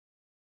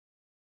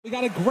We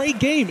got a great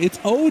game. It's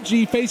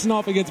OG facing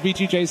off against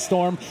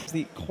VGJ.STORM. It's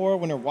the core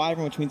winner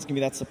Wyvern, which means it's going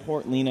to be that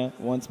support Lina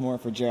once more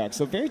for Jerax.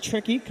 So very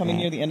tricky coming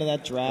near the end of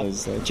that draft.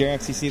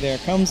 Jerax, you see there,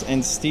 comes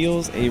and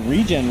steals a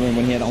regen rune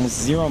when he had almost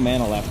 0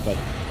 mana left, but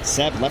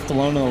Seb left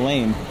alone in the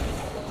lane.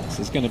 This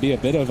is going to be a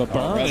bit of a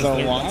burn.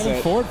 Rezo wants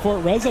it. Forward for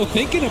it. Rezo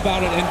thinking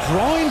about it and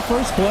drawing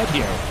first blood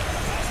here.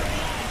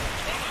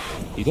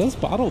 He does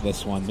bottle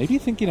this one, maybe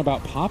thinking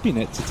about popping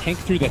it to tank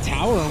through the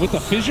tower, and with the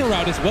fissure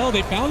route as well,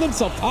 they found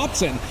themselves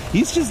Thompson.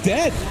 He's just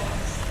dead.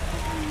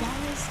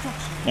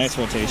 Nice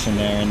rotation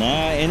there. And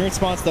in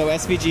response, though,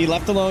 SVG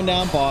left alone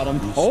down bottom.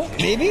 Oh,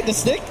 maybe the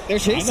stick. They're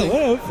chasing.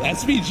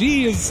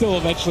 SVG is still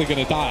eventually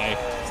going to die.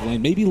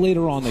 Maybe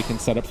later on they can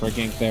set up for a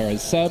gank there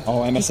as Seb.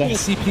 Oh,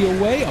 MSS. CP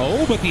away.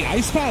 Oh, but the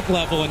ice path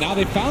level, and now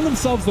they found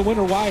themselves the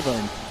winner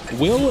Wyvern.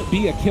 Will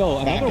be a kill.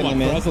 Another one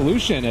for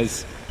Resolution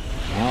as...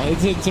 Well,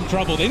 it's in some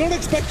trouble. They don't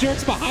expect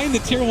Jerax behind the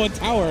tier 1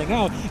 tower.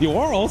 Now, you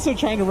are also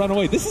trying to run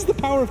away. This is the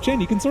power of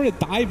Chen. You can sort of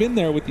dive in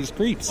there with these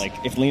creeps. Like,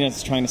 if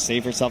Lina's trying to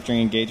save herself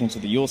during engagements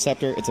with the Yule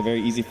Scepter, it's a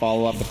very easy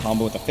follow-up. The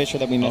combo with the Fissure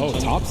that we mentioned. Oh,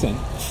 Thompson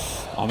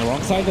on the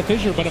wrong side of the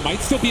Fissure, but it might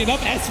still be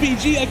enough.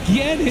 SVG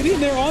again hitting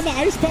there on the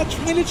ice path,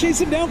 trying to chase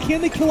him down. Can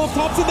they kill off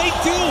Thompson? They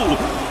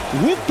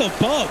do! With the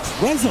bugs,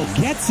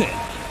 Rezo gets it.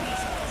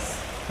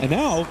 And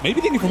now,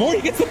 maybe thinking for more,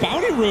 he gets the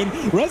bounty rune.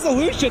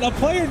 Resolution, a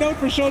player known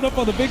for showing up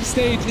on the big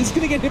stage, is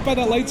going to get hit by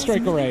that light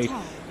strike array.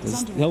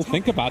 He'll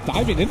think about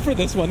diving in for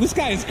this one. This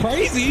guy is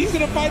crazy. He's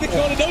going to find the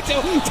kill to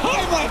no-tail.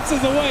 Time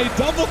lapses away.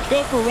 Double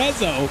kill for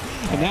Rezo.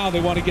 And now they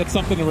want to get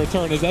something in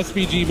return as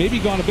SVG maybe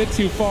gone a bit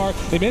too far.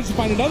 They managed to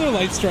find another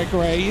light strike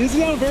array. He's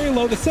down very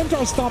low. The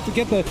Centaur stopped to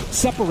get the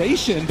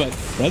separation, but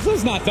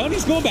Rezo's not done.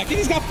 He's going back in.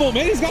 He's got full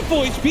mana. He's got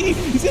full HP.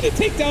 He's going to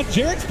take down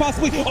Jerax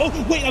possibly.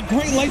 Oh, wait, a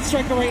great light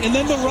strike array. And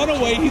then the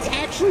runaway. He's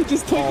actually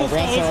just twinkle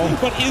toes,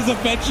 but is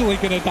eventually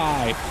going to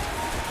die.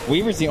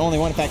 Weaver's the only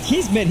one. In fact,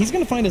 he's mid. He's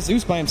going to find a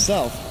Zeus by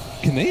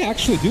himself. Can they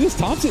actually do this?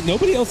 Thompson,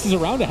 nobody else is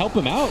around to help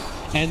him out.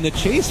 And the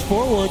chase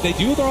forward, they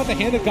do throw out the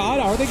hand of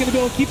God. Are they going to be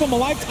able to keep him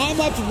alive? Time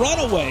lapse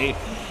runaway.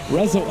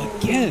 Rezo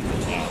again.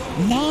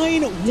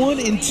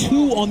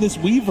 9-1-2 on this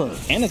Weaver.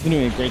 Anna's been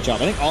doing a great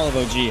job. I think all of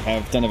OG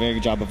have done a very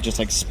good job of just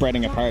like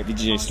spreading apart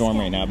VGJ.STORM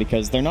right now,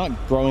 because they're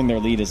not growing their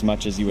lead as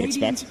much as you would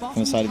expect from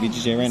the side of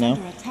VGJ right now.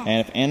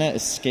 And if Anna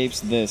escapes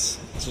this,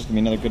 it's just going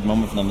to be another good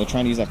moment for them. They're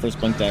trying to use that first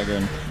Blink Dagger,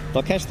 and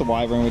they'll catch the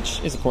Wyvern, which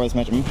is a core of this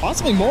match. I mean,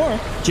 possibly more.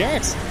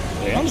 Jerax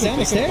comes down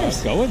the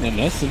stairs. Going in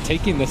this and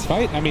taking this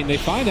fight. I mean, they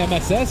find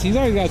MSS. He's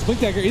already got his Blink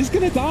Dagger. He's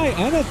going to die.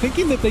 Anna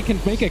thinking that they can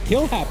make a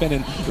kill happen.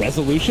 And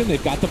Resolution,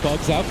 they've got the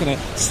bugs out. Going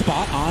to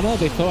spot Anna.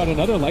 They throw out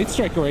another light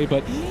strike array,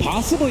 but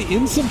possibly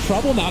in some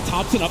trouble now.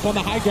 Thompson up on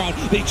the high ground.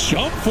 They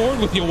jump forward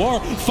with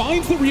Yawar.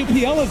 Finds the real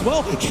PL as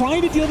well.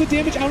 Trying to deal the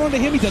damage out onto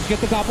him. He does get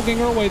the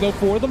doppelganger away, though,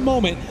 for the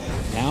moment.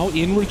 Now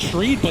in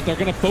retreat, but they're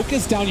going to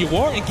focus down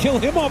Yawar and kill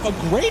him off.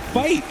 A great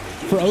fight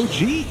for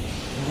OG.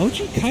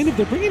 OG kind of,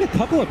 they're bringing a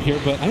couple up here,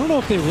 but I don't know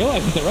if they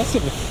realize that the rest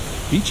of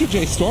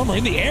VGJ.STORM are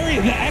in the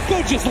area. The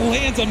Echo just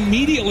lands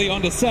immediately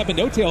onto Seb, and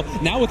No-Tail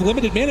now with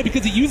limited mana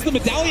because he used the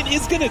medallion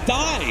is going to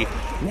die.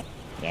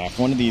 Yeah, if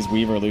one of these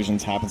Weaver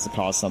illusions happens to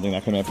cause something,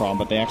 that could be a problem,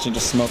 but they actually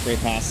just smoke right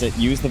past it,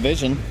 use the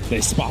vision. They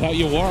spot out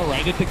Yawar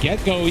right at the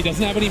get-go. He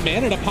doesn't have any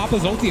mana to pop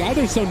his ulti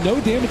either, so no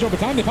damage over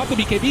time. They pop the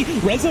BKB.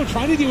 Rezo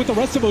trying to deal with the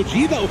rest of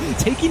OG, though.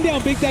 Taking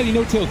down Big Daddy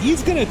No-Tail.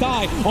 He's going to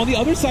die. On the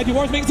other side,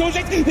 Yawar's making so much.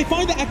 They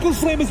find the Echo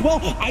Slam as well,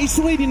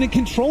 isolating and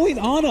controlling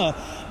Ana.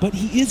 But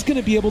he is going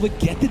to be able to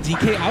get the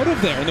DK out of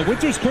there. And the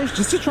Winter's Curse,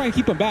 just to try and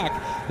keep him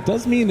back, it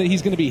does mean that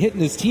he's going to be hitting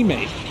his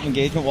teammate.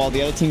 Engagement while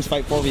the other teams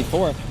fight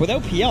 4v4.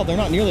 Without PL, they're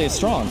not nearly as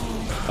strong.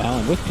 Well,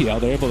 and with PL,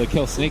 they're able to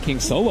kill Snake King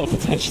solo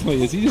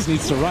potentially, as he just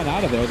needs to run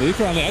out of there. They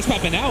throw on the ice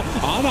path, and now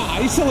Ana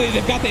isolated.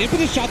 They've got the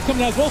impetus shots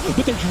coming out as well,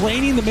 but they're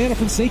draining the mana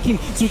from Snake King,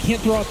 so he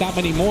can't throw out that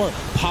many more.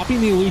 Popping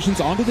the illusions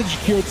onto the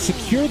Jakir to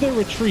secure their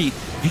retreat.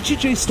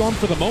 VGJ.STORM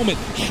for the moment,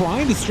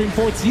 trying to stream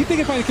forward, see if they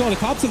can find a kill on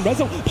Thompson.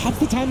 Rezo pops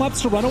the time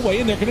lapse to run away,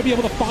 and they're going to be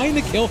able to find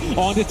the kill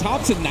onto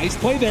Thompson. Nice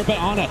play there, but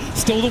Ana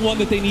still the one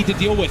that they need to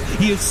deal with.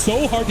 He is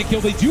so hard to kill.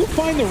 They do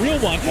find the real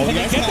one, and they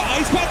get the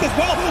ice path as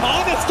well.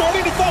 Ana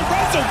starting to fall.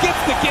 Rezo gets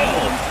the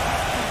kill.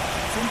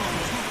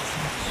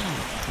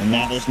 And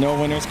now there's no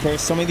Winner's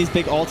Curse. So many of these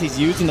big ultis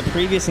used in the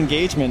previous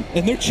engagement.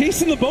 And they're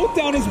chasing the boat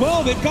down as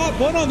well. They've got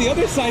one on the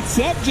other side.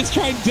 Seb just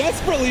trying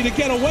desperately to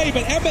get away,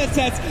 but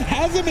MSS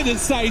has him in his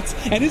sights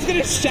and is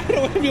going to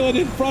Shadow Amulet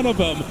in front of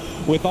him.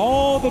 With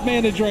all the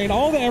mana drain,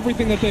 all the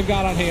everything that they've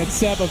got on hand,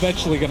 Seb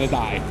eventually going to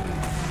die.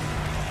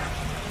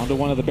 Onto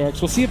one of the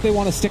barracks. We'll see if they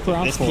want to stick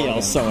around this for PL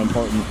is so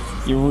important.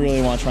 You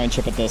really want to try and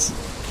chip at this.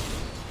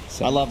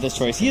 I love this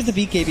choice. He has the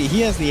BKB.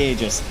 He has the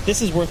Aegis.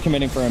 This is worth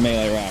committing for a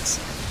melee Rax.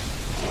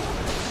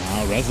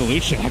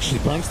 Resolution actually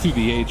burns through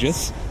the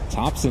Aegis.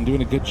 Thompson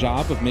doing a good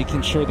job of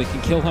making sure they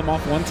can kill him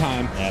off one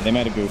time. Yeah, they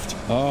might have goofed.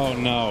 Oh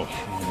no.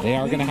 They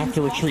are going to have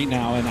to retreat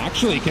now and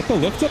actually get the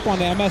lift up on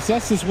the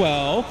MSS as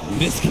well.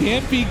 This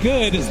can't be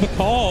good is the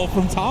call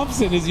from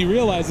Thompson as he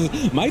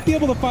realizes might be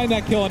able to find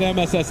that kill on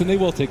MSS, and they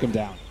will take him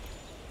down.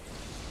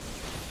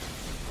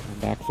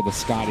 And back for the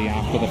Scotty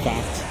after the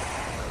fact.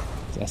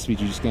 SVG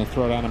just going to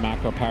throw down a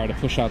macro power to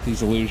push out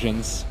these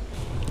illusions.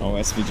 Oh,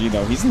 SVG,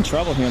 though. He's in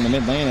trouble here in the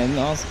mid lane, and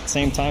at the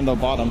same time, they'll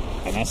bottom.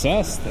 And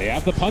SS, they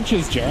have the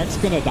punches. Jarek's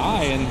going to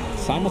die, and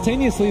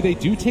simultaneously, they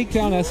do take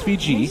down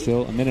SVG.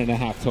 Still a minute and a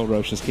half till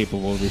Roche is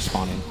capable of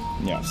respawning.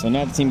 Yeah, so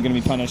now the team going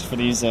to be punished for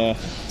these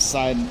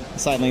side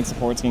lane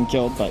supports getting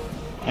killed, but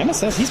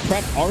MSS, he's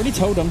prepped, already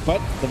totem, but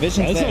the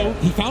vision's there.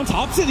 He found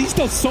Thompson. He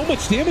does so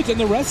much damage, and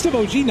the rest of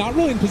OG not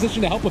really in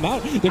position to help him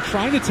out. They're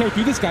trying to tear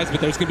through this, guys,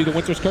 but there's going to be the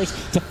Winter's Curse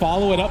to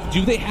follow it up.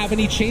 Do they have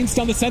any chains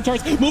down the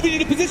Centaurs? Moving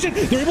into position.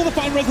 They're able to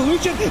find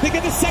resolution. They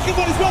get the second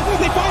one as well.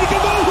 They find a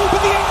good move,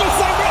 but the Angel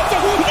Slam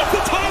gets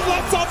the time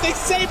lapse off. They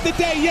save the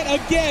day yet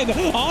again.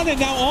 On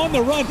now on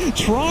the run,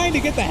 trying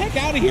to get the heck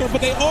out of here, but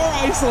they are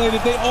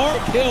isolated. They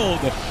are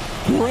killed.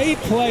 Great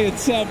play, and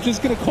Seb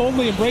just going to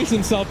coldly embrace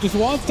himself, just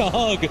wants to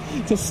hug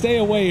to stay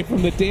away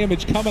from the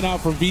damage coming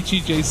out from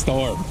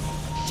VGJ.STORM.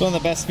 It's one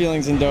of the best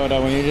feelings in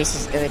Dota when you're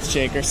just an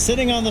Earthshaker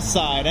sitting on the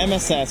side,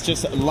 MSS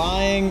just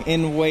lying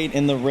in wait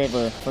in the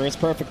river for his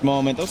perfect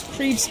moment. Those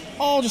creeps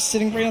all just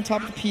sitting right on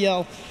top of the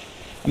PL.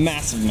 A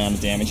massive amount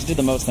of damage. He did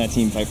the most in that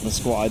team fight for the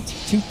squad.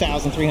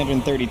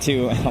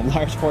 2,332, and a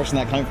large portion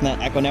of that coming from that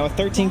Echo. Now a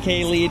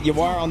 13k lead, you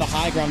are on the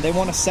high ground. They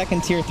want a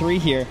second tier 3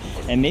 here,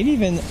 and maybe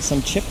even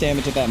some chip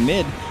damage at that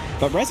mid.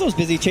 But Rezo's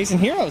busy chasing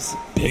heroes.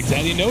 Big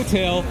Daddy No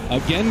Tail,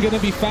 again going to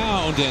be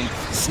found, and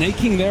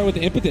snaking there with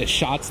the impetus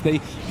shots.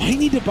 They might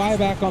need to buy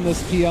back on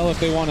this PL if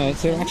they want to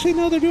say, actually,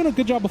 no, they're doing a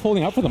good job of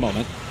holding out for the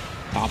moment.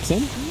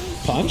 Thompson,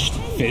 punched,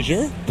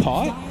 fissure,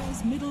 caught.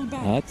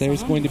 But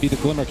there's going to be the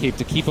Glimmer Cape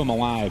to keep him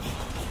alive.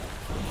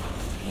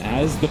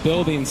 As the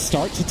buildings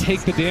start to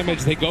take the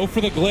damage, they go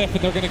for the glyph, and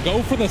they're going to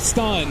go for the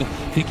stun.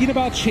 Thinking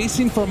about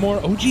chasing for more.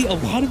 OG, a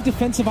lot of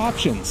defensive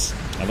options.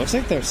 It looks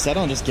like they're set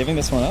on just giving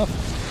this one up.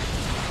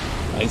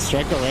 Light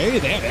Strike Array,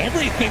 they have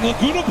everything.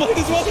 Laguna Blade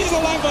as well, he's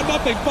alive on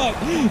nothing, but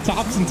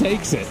Thompson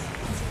takes it.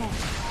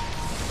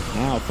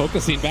 Now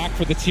focusing back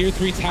for the tier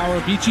 3 tower,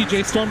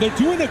 VGJ.STORM. They're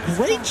doing a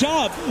great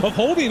job of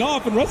holding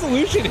off, and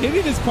Resolution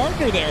hitting his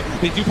partner there.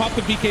 They do pop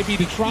the BKB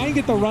to try and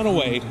get the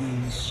runaway.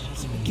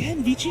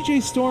 Again,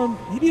 VGJ.STORM,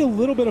 maybe a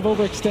little bit of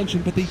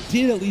overextension, but they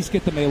did at least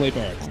get the melee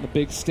barracks. The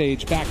big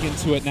stage back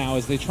into it now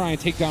as they try and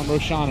take down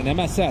Roshan and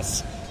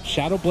MSS.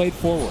 Shadow Blade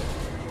forward.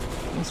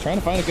 He's trying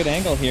to find a good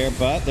angle here,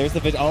 but there's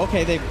the oh,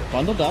 okay, they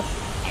bundled up.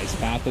 Ice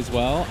Path as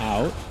well,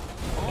 out.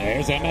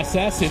 There's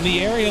MSS in the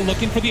area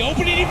looking for the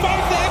opening. He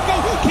finds the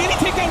Echo. Can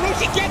he take out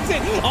Roche? He gets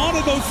it. On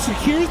it goes,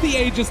 secures the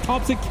Aegis.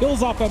 Thompson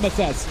kills off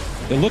MSS.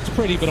 It looked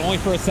pretty, but only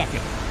for a second.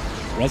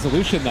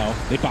 Resolution, though.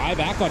 They buy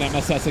back on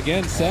MSS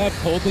again. Seb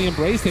coldly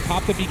embraced. They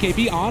pop the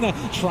BKB. Ana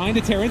trying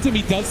to tear into him.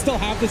 He does still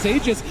have this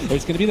Aegis.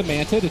 There's going to be the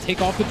Manta to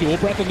take off the dual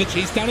breath and the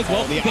chase down as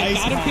well. They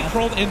got him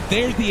controlled, and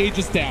there's the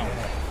Aegis down.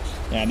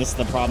 Yeah, and this is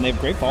the problem. They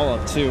have great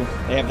follow-up, too.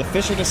 They have the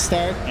Fissure to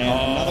start, and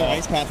another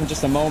Ice Path in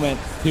just a moment.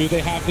 Do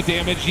they have the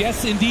damage?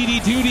 Yes,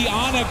 indeedy duty.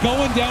 Ana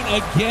going down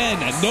again.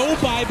 No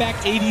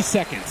buyback, 80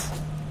 seconds.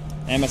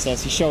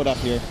 MSS, he showed up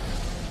here.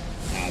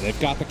 Now they've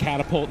got the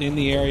catapult in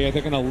the area.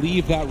 They're going to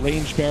leave that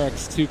range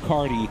barracks to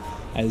Cardi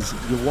as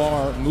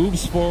Yuar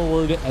moves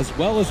forward, as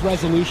well as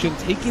Resolution,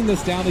 taking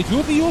this down. They do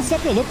have the Yule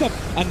Scepter lift up.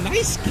 A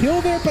nice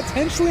kill there,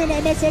 potentially on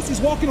MSS.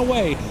 He's walking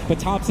away, but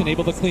Thompson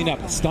able to clean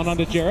up. Stun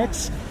onto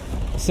Jarek's.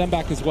 Send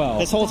back as well.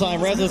 This whole time,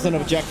 Rezo's an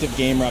objective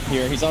gamer up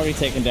here. He's already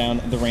taken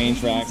down the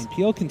range racks.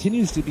 PL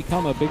continues to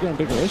become a bigger and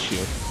bigger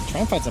issue.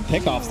 Try and find some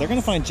pickoffs. They're going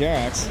to find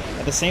Jarek's.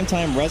 At the same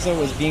time,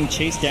 Rezo is being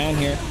chased down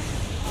here.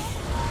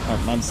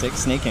 Oh, my mistake.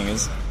 Snaking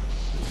is.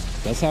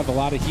 Does have a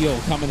lot of heal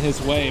coming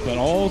his way, but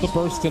all the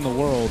burst in the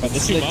world. But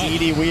this is the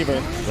DD Weaver.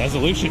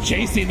 Resolution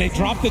chasing. They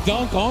drop the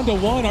dunk onto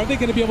one. Are they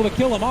going to be able to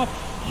kill him off?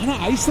 Ana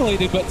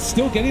isolated, but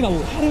still getting a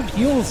lot of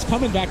heals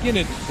coming back in.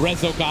 And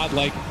Rezo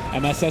godlike.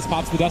 MSS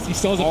pops the dust. He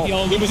still has a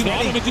PL illusion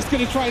on him and just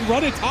going to try and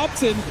run it.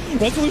 Thompson.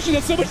 Resolution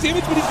has so much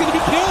damage, but he's going to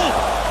be killed.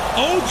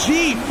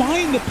 OG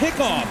find the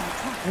pickoff.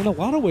 In a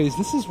lot of ways,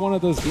 this is one of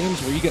those games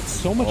where you get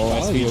so much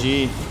value.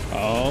 SVG.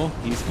 Oh,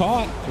 he's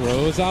caught.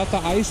 Throws out the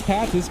Ice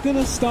Path. Is going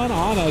to stun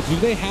Ana. Do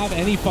they have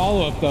any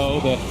follow-up, though?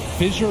 The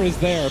fissure is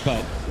there,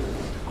 but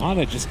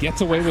Ana just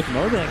gets away with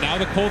murder. And now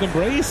the Cold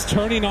Embrace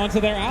turning onto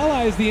their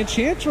allies. The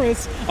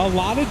Enchantress. A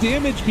lot of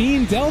damage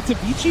being dealt to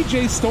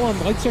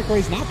VGJ.STORM. Light Strike Array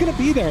is not going to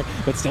be there,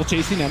 but still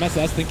chasing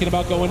MSS, thinking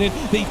about going in.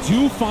 They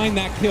do find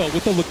that kill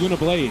with the Laguna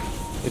Blade.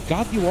 They've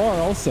got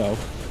UR also.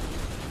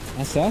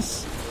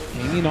 SS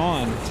hanging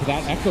on to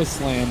that Echo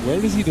Slam. Where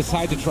does he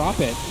decide to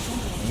drop it?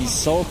 He's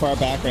so far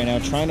back right now,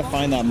 trying to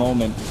find that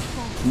moment.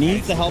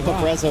 Needs the help of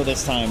Rezo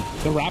this time.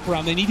 The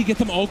wraparound, they need to get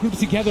them all grouped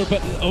together,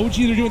 but OG,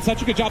 they're doing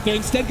such a good job. They're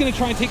instead going to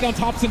try and take down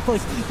Thompson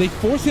first. They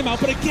force him out,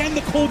 but again,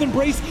 the Cold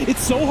Embrace, it's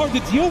so hard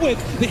to deal with.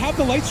 They have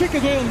the Light Strike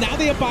as well, now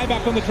they have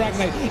buyback on the Dragon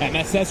Knight.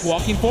 MSS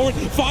walking forward,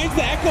 finds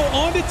the Echo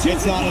onto two.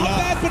 It's not enough.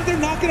 Bad, but they're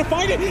not going to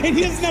find it, and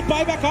he doesn't have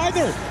buyback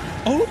either.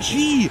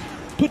 OG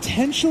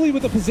potentially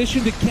with a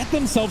position to get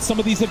themselves some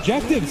of these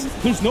objectives.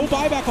 There's no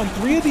buyback on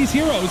 3 of these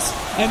heroes,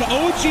 and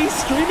OG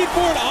streaming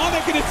forward. Ana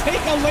going to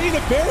take a lane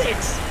of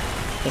barracks.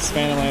 This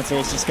Phantom Lancer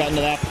has just gotten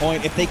to that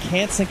point. If they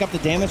can't sync up the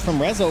damage from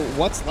Rezo,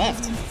 what's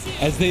left?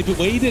 As they've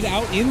waited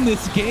out in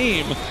this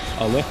game,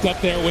 a lift up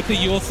there with the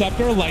Yule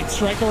Scepter, Light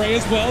Strike Array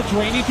as well,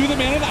 draining through the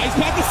mana, the Ice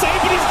Pack, the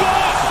save, but he's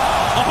gone!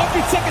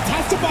 100 seconds,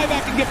 has to buy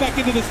back and get back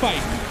into this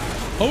fight.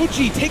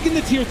 OG taking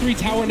the tier 3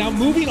 tower, now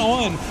moving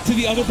on to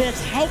the other barracks.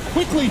 How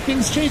quickly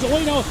things change.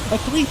 Only now a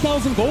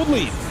 3,000 gold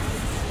lead.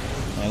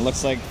 And it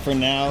looks like for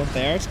now,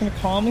 they're just going to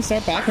calmly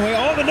start backing away.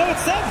 Oh, but no,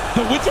 it's Seb!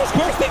 The Winter's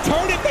Curse, they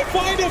turn it, they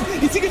find him!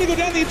 Is he going to go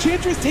down? The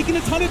Enchantress taking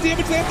a ton of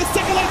damage. They have the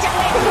second Light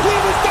Strike Array.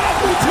 Leader's down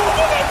for 2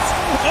 minutes!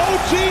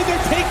 OG,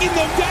 they're taking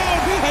them down,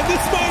 and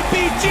this might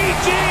be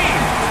GG!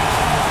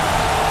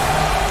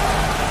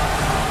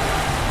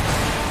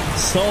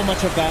 So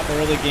much of that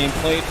early game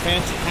played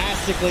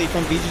fantastically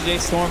from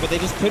VGJ.STORM, but they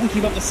just couldn't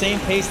keep up the same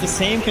pace, the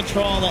same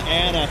control on the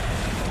Ana.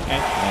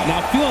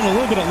 Now feeling a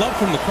little bit of love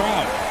from the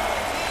crowd.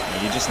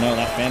 You just know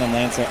that Phantom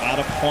Lancer out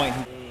of point.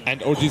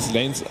 And OG's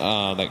lanes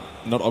are like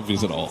not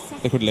obvious at all.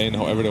 They could lane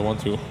however they want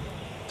to.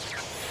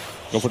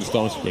 Go for the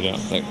Storm Spirit, yeah.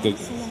 Like they're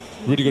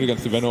really good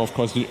against the Venom, of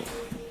course.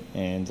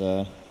 And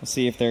we'll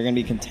see if they're going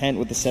to be content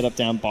with the setup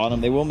down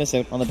bottom. They will miss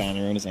out on the bounty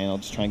rune as Ana will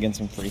just try and get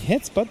some free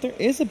hits, but there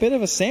is a bit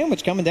of a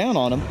sandwich coming down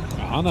on him.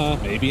 Ana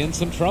maybe in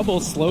some trouble,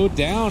 slowed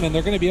down, and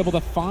they're going to be able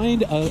to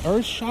find an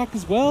Earth Shock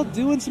as well,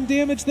 doing some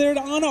damage there to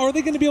Ana. Are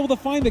they going to be able to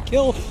find the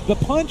kill? The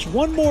punch,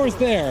 one more is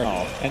there,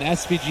 and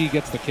SVG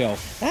gets the kill.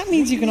 That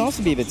means you can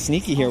also be a bit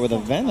sneaky here with a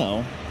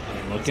Veno.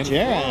 Looking for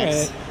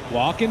it.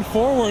 Walking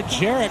forward,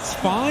 Jerax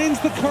finds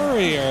the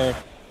courier.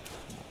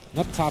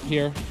 Up top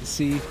here, you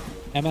see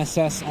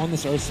MSS on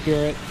this Earth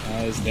Spirit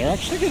as they're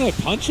actually going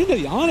to punch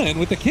into Ana, and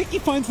with the kick he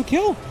finds the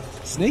kill.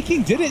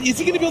 Snaking did it. Is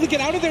he going to be able to get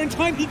out of there in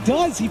time? He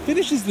does. He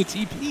finishes the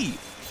TP.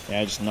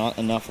 Yeah, just not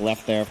enough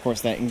left there. Of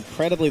course, that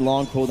incredibly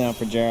long cooldown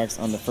for Jerax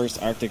on the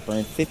first Arctic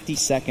burn. 50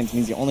 seconds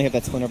means you only have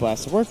that Splinter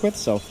Blast to work with,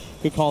 so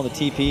good call the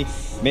TP.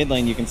 Mid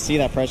lane, you can see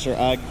that pressure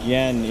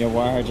again.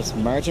 Yawar just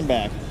marching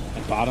back.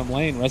 At bottom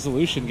lane,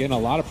 Resolution getting a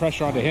lot of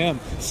pressure onto him.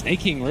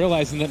 Snaking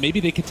realizing that maybe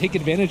they could take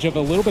advantage of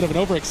a little bit of an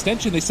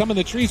overextension. They summon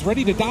the trees,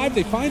 ready to dive.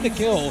 They find the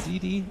kill.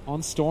 DD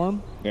on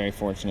Storm. Very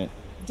fortunate.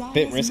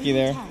 Bit risky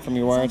there from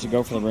Yawar to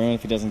go for the rune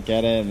if he doesn't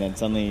get it, and then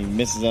suddenly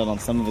misses out on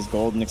some of his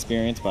golden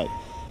experience, but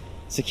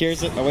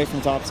secures it away from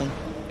Thompson.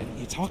 And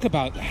you talk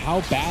about how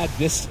bad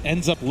this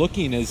ends up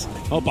looking as,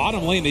 oh,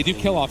 bottom lane, they do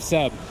kill off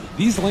Seb.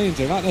 These lanes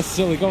are not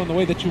necessarily going the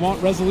way that you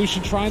want.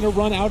 Resolution trying to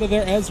run out of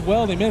there as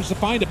well. They managed to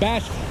find a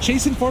bash,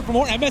 chasing for it for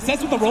more.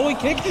 MSS with a rolling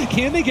kick.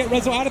 Can they get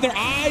Rezo out of there?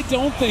 I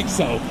don't think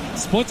so.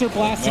 Splinter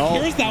Blast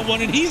secures that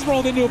one, and he's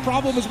rolled into a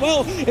problem as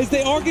well as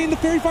they are getting the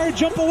Fairy Fire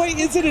jump away.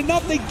 Is it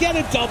enough? They get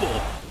a double.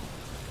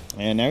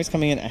 And now he's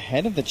coming in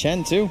ahead of the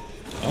Chen, too.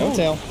 No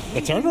tail.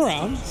 The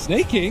turnaround.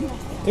 Snaking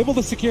able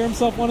to secure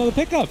himself one of the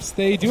pickups.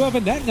 They do have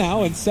a net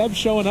now, and Seb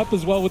showing up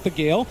as well with the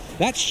Gale.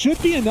 That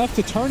should be enough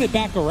to turn it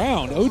back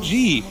around.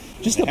 OG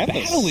just a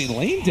battling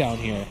lane down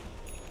here.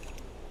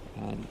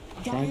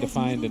 Trying to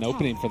find an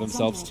opening for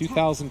themselves.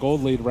 2,000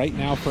 gold lead right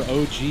now for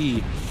OG.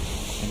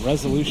 And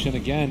Resolution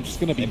again, just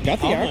going to be got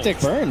the Arctic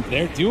burn.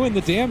 They're doing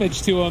the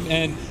damage to him,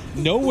 and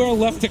nowhere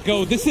left to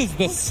go. This is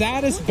the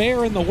saddest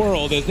bear in the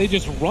world as they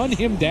just run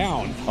him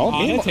down.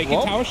 Ana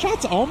taking tower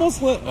shots,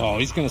 almost lit. Oh,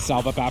 he's going to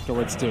salve up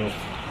afterwards too.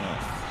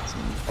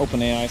 Some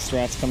open AI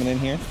strats coming in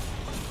here.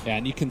 Yeah,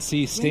 and you can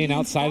see staying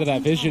outside of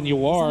that vision, they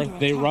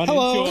run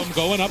into him,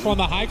 going up on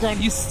the high ground.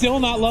 He's still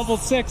not level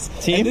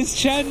 6. And this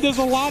Chen does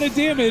a lot of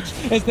damage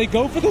as they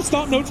go for the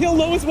stomp. No tail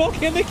low as well.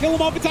 Can they kill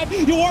him off in time?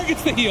 Yawar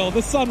gets the heal,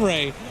 the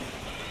Sunray.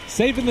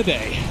 Saving the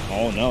day.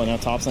 Oh no, now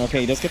Thompson, okay,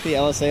 he does get the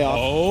LSA off.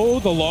 Oh,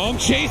 the long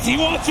chase, he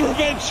wants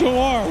revenge.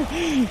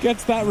 Yawar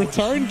gets that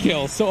return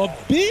kill. So a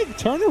big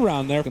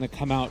turnaround there. Going to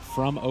come out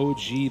from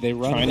OG. They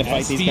run trying to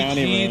fight these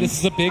bounty runes. This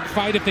is a big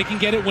fight if they can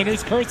get it.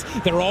 Winner's Curse.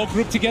 They're all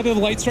grouped together. The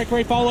Light Strike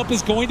Ray follow-up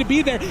is going to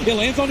be there. It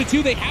lands on it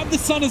too. They have the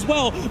sun as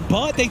well,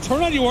 but they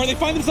turn on Yawar. They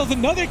find themselves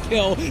another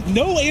kill.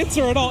 No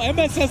answer at all.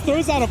 MSS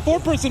throws out a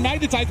 4-person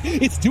magnetize.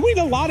 It's doing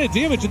a lot of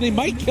damage, and they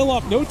might kill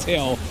off No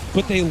Tail,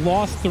 but they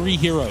lost 3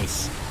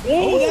 heroes.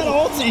 Oh, that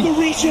ulti! The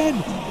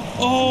regen!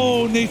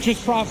 Oh,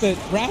 Nature's Prophet.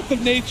 Wrath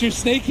of Nature,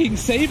 Snaking,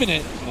 saving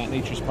it. Not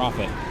Nature's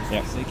Prophet.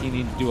 Yeah, Snaking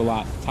need to do a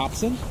lot.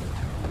 Thompson,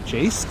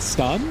 Jace,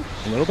 stun,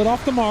 a little bit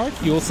off the mark.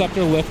 Yule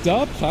Scepter lift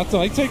up. Shots to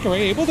Light Strike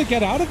Array, able to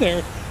get out of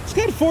there. He's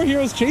got 4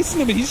 heroes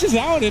chasing him, and he's just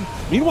out. And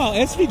meanwhile,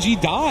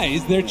 SVG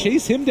dies. They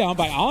chase him down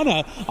by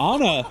Ana.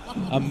 Ana,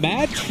 a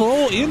mad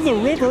troll in the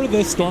river.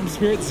 The Storm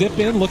Spirit zip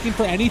in, looking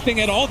for anything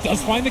at all.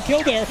 Does find the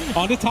kill there.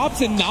 Onto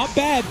Thompson, not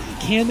bad.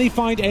 Can they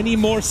find any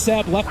more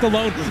Seb left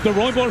alone? They're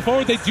rolling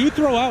forward. They do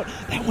throw out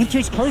that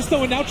Winter's Curse,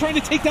 though, and now trying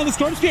to take down the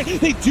Storm Spirit.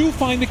 They do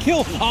find the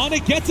kill. Ana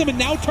gets him, and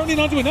now turning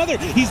onto another.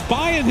 He's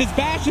buying his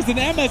bashes, and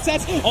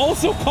MSS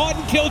also caught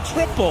and killed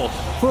triple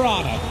for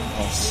Ana.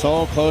 Oh,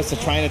 so close to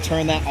trying to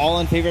turn that all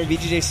in favor of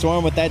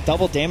VGJ.STORM with that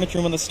double damage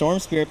room on the Storm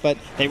Spirit, but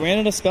they ran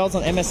out of spells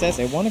on MSS.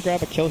 They want to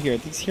grab a kill here.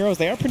 These heroes,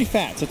 they are pretty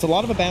fat, so it's a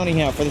lot of a bounty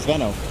now for this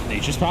Veno.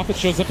 Nature's Prophet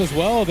shows up as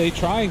well. They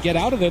try and get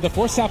out of there. The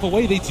Force Staff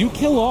away. They do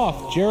kill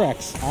off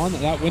Jerax on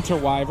that Winter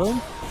Wyvern.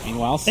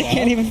 Meanwhile, they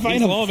can't even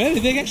find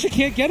him. They actually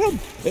can't get him.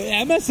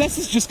 MSS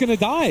is just going to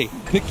die.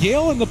 The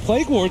Gale and the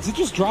Plague Wards, it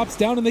just drops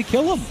down and they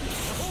kill him.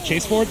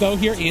 Chase forward, though,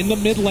 here in the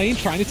mid lane,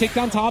 trying to take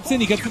down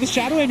Thompson. He gets to the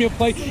Shadow Amulet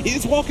play.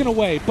 Is walking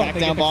away, but back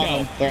down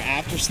bottom. They're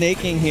after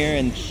snaking here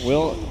and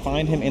will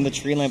find him in the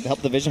tree lamp to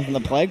help the vision from the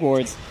Plague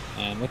Wards.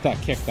 And with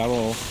that kick, that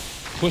will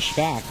push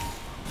back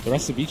the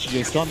rest of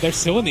VGJ.STORM. They're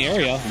still in the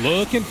area,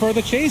 looking for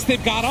the chase.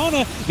 They've got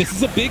Ana. This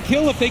is a big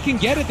kill if they can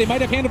get it. They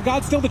might have Hand of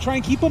God still to try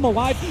and keep him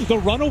alive. The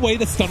runaway,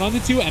 the stun on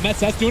the 2.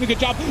 MSS doing a good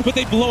job, but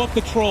they blow up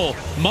the Troll.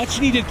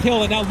 Much needed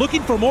kill, and now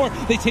looking for more.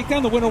 They take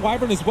down the Winter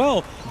Wyvern as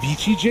well.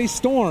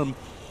 VGJ.STORM,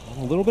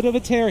 a little bit of a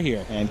tear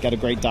here. And got a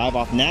great dive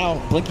off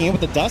now. Blinking in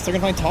with the dust, they're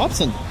going to find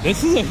Thompson.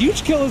 This is a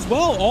huge kill as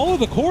well. All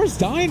of the cores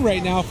dying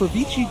right now for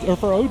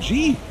for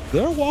OG.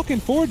 They're walking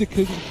forward to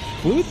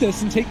conclude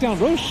this and take down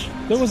Roche.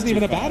 There wasn't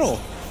even a battle.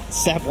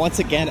 Seb once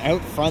again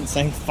out front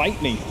saying,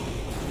 fight me.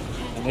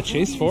 And the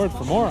chase forward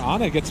for more.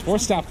 Ana gets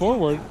 4-step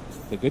forward.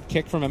 The good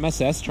kick from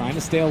MSS, trying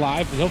to stay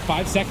alive. Still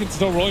 5 seconds,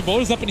 still rolling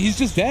boulders up, and he's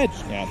just dead.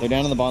 Yeah, they're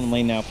down in the bottom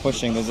lane now,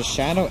 pushing. There's a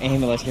Shadow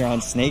Amulet here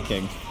on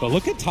snaking. But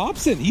look at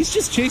Thompson. He's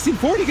just chasing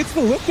forward. He gets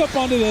the lift up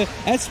onto the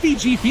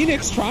SVG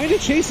Phoenix, trying to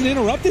chase and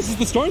interrupt. This is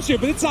the Storm Sphere,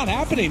 but it's not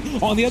happening.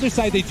 On the other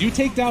side, they do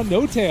take down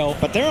No Tail.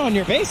 But they're on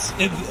your base.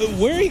 And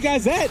where are you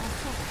guys at?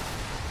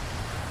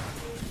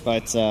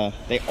 But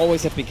they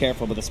always have to be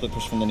careful with the split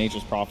push from the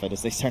Nature's Prophet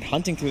as they start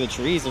hunting through the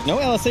trees. There's no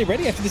LSA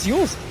ready after this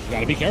Yules. You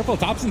gotta be careful.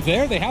 Thompson's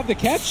there. They have the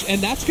catch, and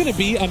that's gonna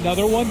be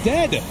another one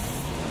dead.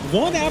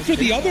 One after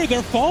the other,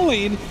 they're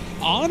falling.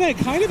 Ana,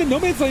 kind of in no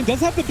man's lane,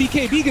 does have the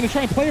BKB, going to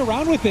try and play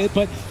around with it,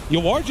 but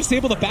Yawar just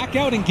able to back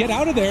out and get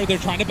out of there. They're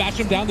trying to bash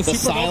him down. The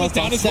Supernova's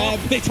down as well.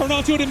 They turn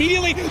onto it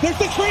immediately. There's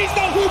the trees,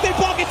 though. They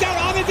block it down.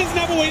 Ana doesn't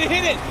have a way to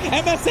hit it.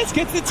 MSS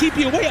gets the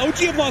TP away. OG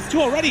have lost 2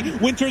 already.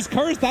 Winter's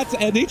Curse, that's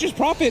Nature's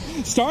Prophet,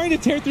 starting to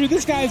tear through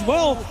this guy as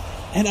well.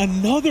 And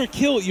another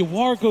kill.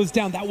 Yawar goes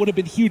down. That would have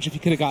been huge if he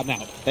could have gotten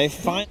out. They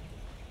find...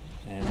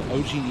 And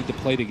OG need to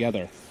play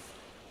together.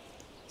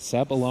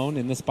 Seb alone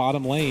in this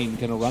bottom lane,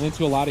 gonna run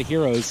into a lot of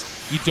heroes.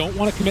 You don't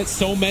want to commit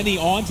so many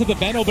onto the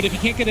Benno, but if you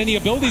can't get any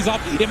abilities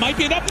off, it might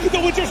be enough. The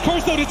Winter's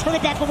Curse, though, to turn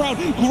it back around.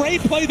 Great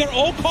play, they're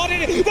all caught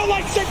in it. The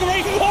Light Strike Array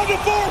on the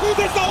 4.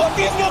 There's no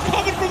Abysmal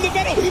coming from the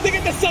Benno. They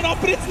get the sun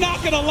off, but it's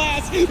not gonna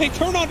last. They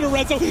turn onto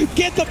Rezo,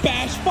 get the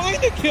bash,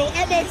 find the kill.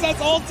 MSS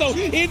also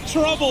in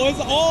trouble as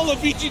all of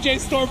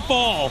VGJ.STORM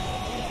fall.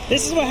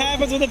 This is what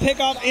happens when the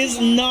pickoff is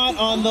not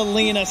on the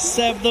Lina.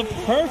 Seb, the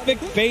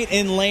perfect bait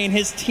in lane.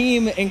 His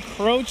team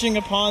encroaching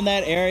upon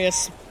that area.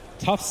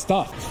 Tough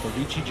stuff for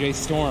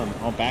VGJ.STORM.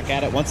 Oh, back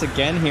at it once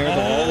again here.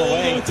 The roll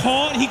away.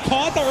 Taunt. He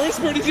caught the Earth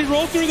Spirit as he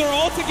rolled through. They're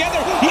all together.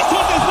 He's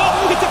taunted as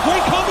well. It's a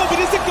great combo, but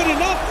is it good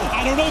enough?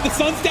 I don't know. The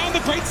sun's down.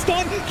 The great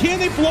stun. Can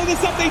they blow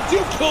this up? They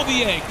do kill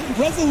the egg.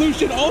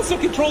 Resolution also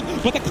controlled,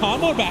 but the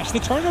combo bash, the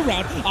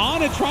turnaround.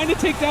 Ana trying to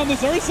take down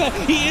this Ursa.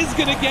 He is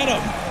going to get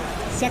him.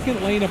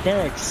 Second lane of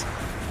Barracks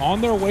on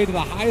their way to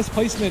the highest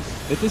placement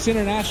that this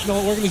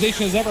international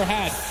organization has ever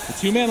had. The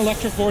 2-man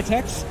Electric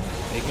Vortex.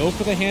 They go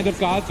for the Hand of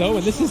God, though,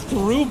 and this is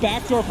through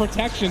backdoor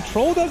protection.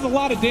 Troll does a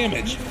lot of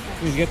damage.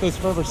 He's get those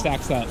fervor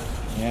stacks up.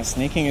 Yeah,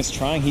 Snaking is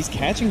trying. He's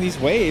catching these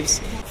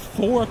waves.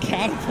 4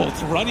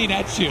 catapults running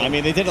at you. I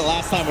mean, they did it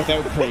last time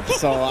without creep,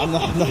 so I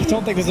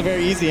don't think there's a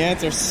very easy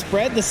answer.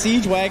 Spread the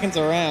siege wagons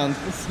around.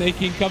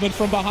 Snaking coming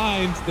from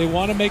behind. They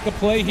want to make a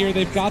play here.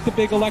 They've got the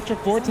big Electric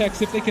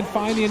Vortex. If they can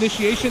find the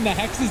initiation, the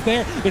Hex is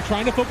there. They're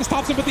trying to focus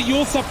Thompson, but the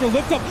Yule Scepter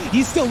lift up.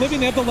 He's still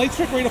living. They have the Light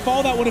Strike ready to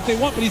follow that one if they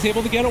want, but he's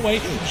able to get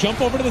away, jump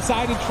over to the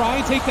side and try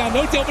and take down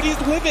No Tail, but he's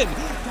living.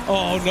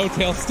 Oh, No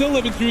Tail still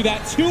living through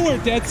that. 2 are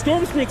dead.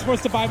 Storm Spirit's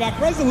forced to buy back.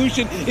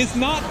 Resolution is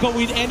not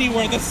going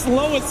anywhere. The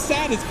slowest,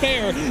 saddest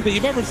bear that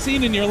you've ever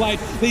seen in your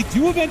life. They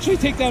do eventually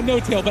take down No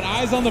Tail, but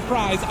eyes on the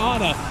prize.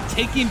 Ana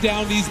taking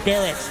down these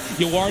Barracks.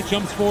 Yawar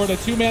jumps forward, a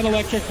 2-man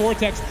Electric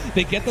Vortex.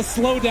 They get the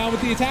slowdown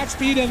with the attack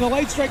speed and the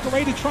Light Strike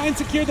Array to try and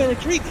secure their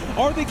retreat.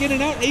 Are they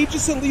getting out?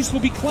 Aegis at least will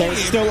be claimed.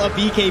 There's still a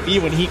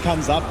BKB when he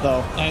comes up,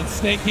 though. And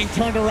Snaking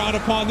turned around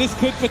upon. This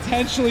could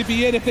potentially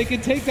be it if they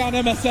can take down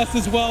MSS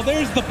as well.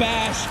 There's the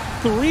bash.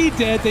 3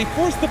 dead. They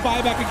force the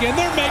buyback again.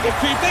 They're mega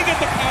creep. They get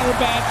the counter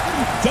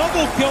bash.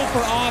 Double kill for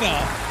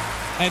Ana.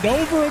 And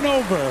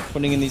over,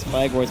 putting in these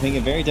flag wars, making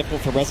it very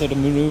difficult for Rezo to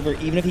maneuver,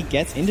 even if he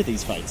gets into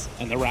these fights.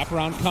 And the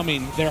wraparound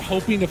coming. They're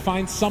hoping to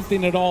find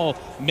something at all.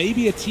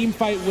 Maybe a team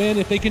fight win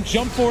if they can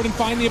jump forward and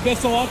find the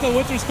Abyssal onto the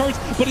Winter's Curse,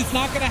 but it's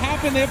not going to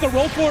happen. They have to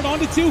roll forward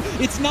onto 2.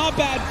 It's not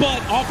bad, but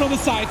off on the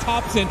side,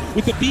 Thompson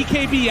with the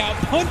BKB out,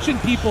 punching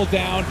people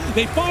down.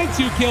 They find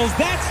 2 kills.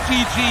 That's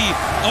GG.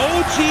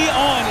 OG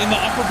on in the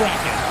upper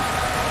bracket.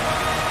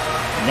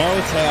 No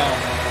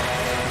Tail.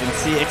 You can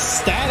see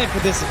ecstatic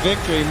with this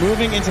victory,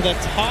 moving into the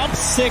top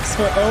 6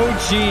 for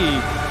OG.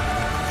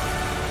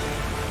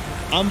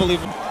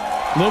 Unbelievable.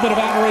 A little bit of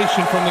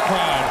admiration from the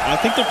crowd. I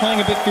think they're playing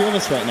a bit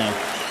fearless right now.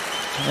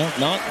 You know,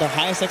 not the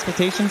highest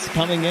expectations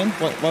coming in.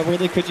 What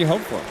really could you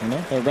hope for? You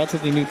know, they're a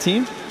relatively new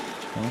team.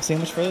 We'll see how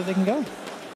much further they can go.